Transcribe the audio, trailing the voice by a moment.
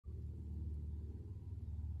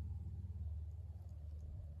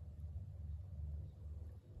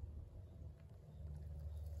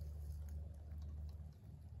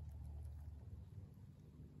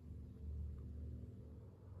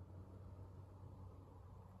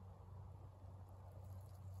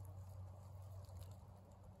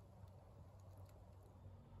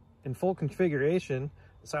In full configuration,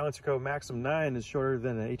 the SilencerCo Maxim 9 is shorter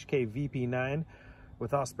than the HK VP9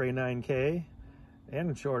 with Osprey 9K,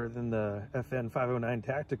 and shorter than the FN 509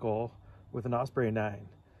 Tactical with an Osprey 9.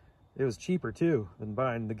 It was cheaper too than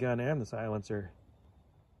buying the gun and the silencer.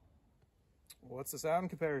 What's the sound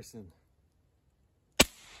comparison?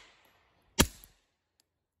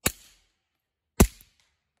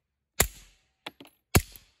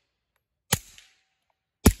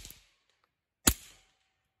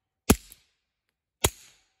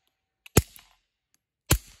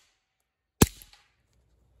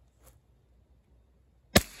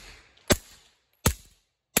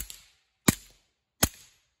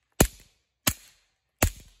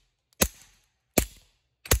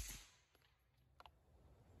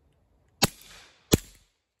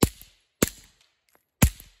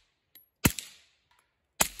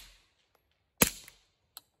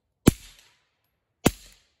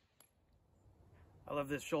 I love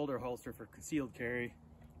this shoulder holster for concealed carry.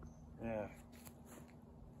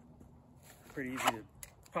 Pretty easy to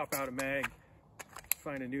pop out a mag,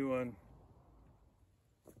 find a new one.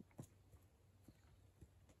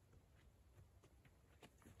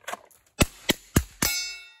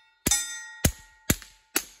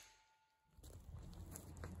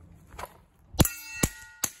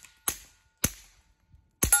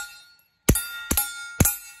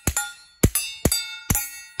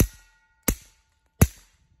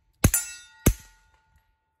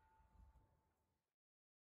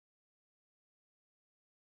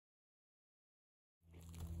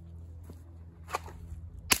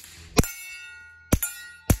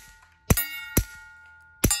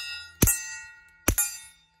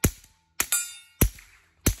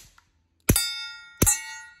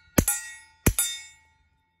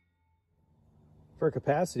 For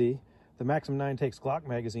capacity, the Maxim 9 takes Glock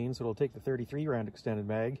magazine, so it'll take the 33 round extended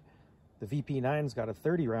mag. The VP9's got a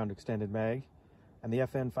 30 round extended mag, and the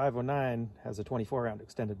FN 509 has a 24 round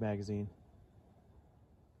extended magazine.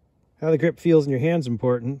 How the grip feels in your hand's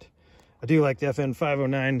important. I do like the FN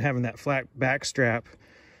 509 having that flat back strap.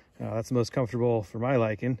 That's the most comfortable for my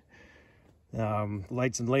liking.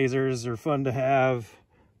 Lights and lasers are fun to have.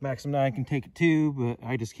 Maxim 9 can take it too, but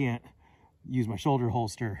I just can't use my shoulder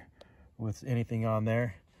holster with anything on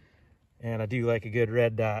there. And I do like a good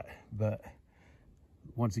red dot, but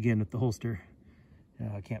once again with the holster,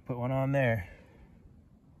 I can't put one on there.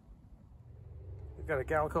 We've got a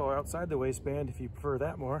Galco outside the waistband if you prefer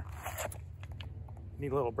that more.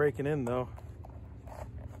 Need a little breaking in though.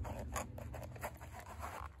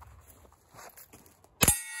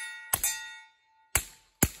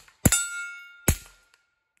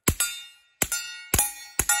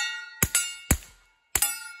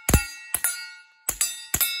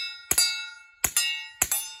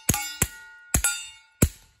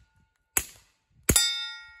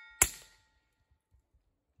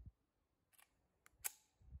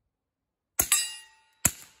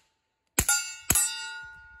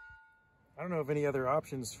 I don't know of any other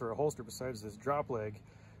options for a holster besides this drop leg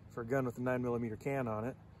for a gun with a 9mm can on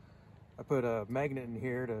it. I put a magnet in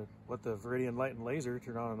here to let the Viridian light and laser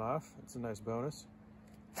turn on and off. It's a nice bonus.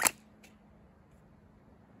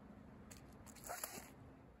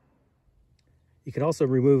 You can also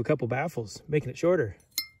remove a couple baffles, making it shorter.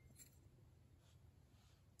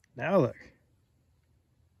 Now look,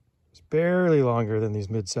 it's barely longer than these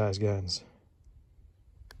mid-size guns.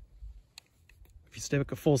 If you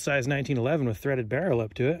stick a full-size 1911 with threaded barrel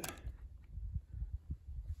up to it,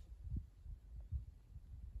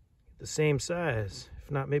 the same size,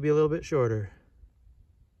 if not maybe a little bit shorter.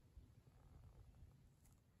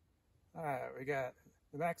 All right, we got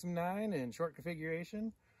the Maxim 9 in short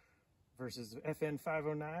configuration versus the FN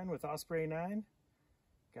 509 with Osprey 9.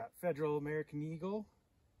 Got Federal American Eagle,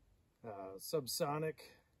 subsonic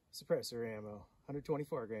suppressor ammo,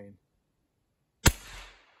 124 grain.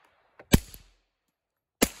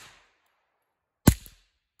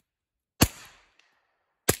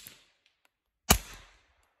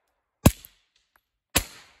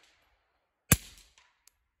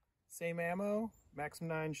 Same ammo, Maxim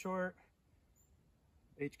 9 short,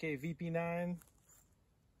 HK VP9,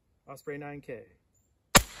 Osprey 9K.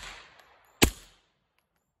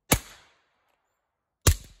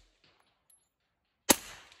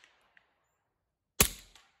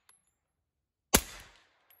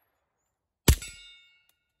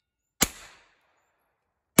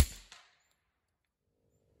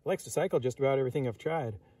 Likes to cycle just about everything I've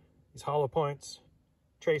tried. These hollow points,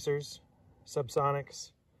 tracers,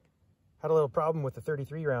 subsonics. Had a little problem with the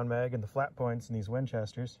 33 round mag and the flat points in these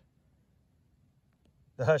Winchesters.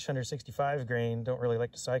 The Hush 165 grain don't really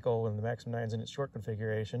like to cycle when the Maxim 9's in its short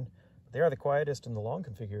configuration, They are the quietest in the long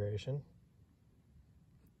configuration.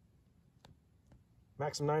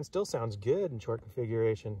 Maxim 9 still sounds good in short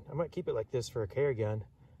configuration. I might keep it like this for a carry gun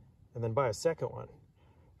and then buy a second one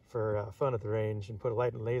for fun at the range and put a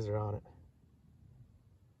light and laser on it.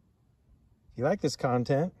 If you like this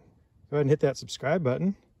content, go ahead and hit that subscribe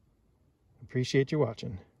button. Appreciate you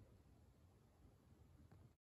watching.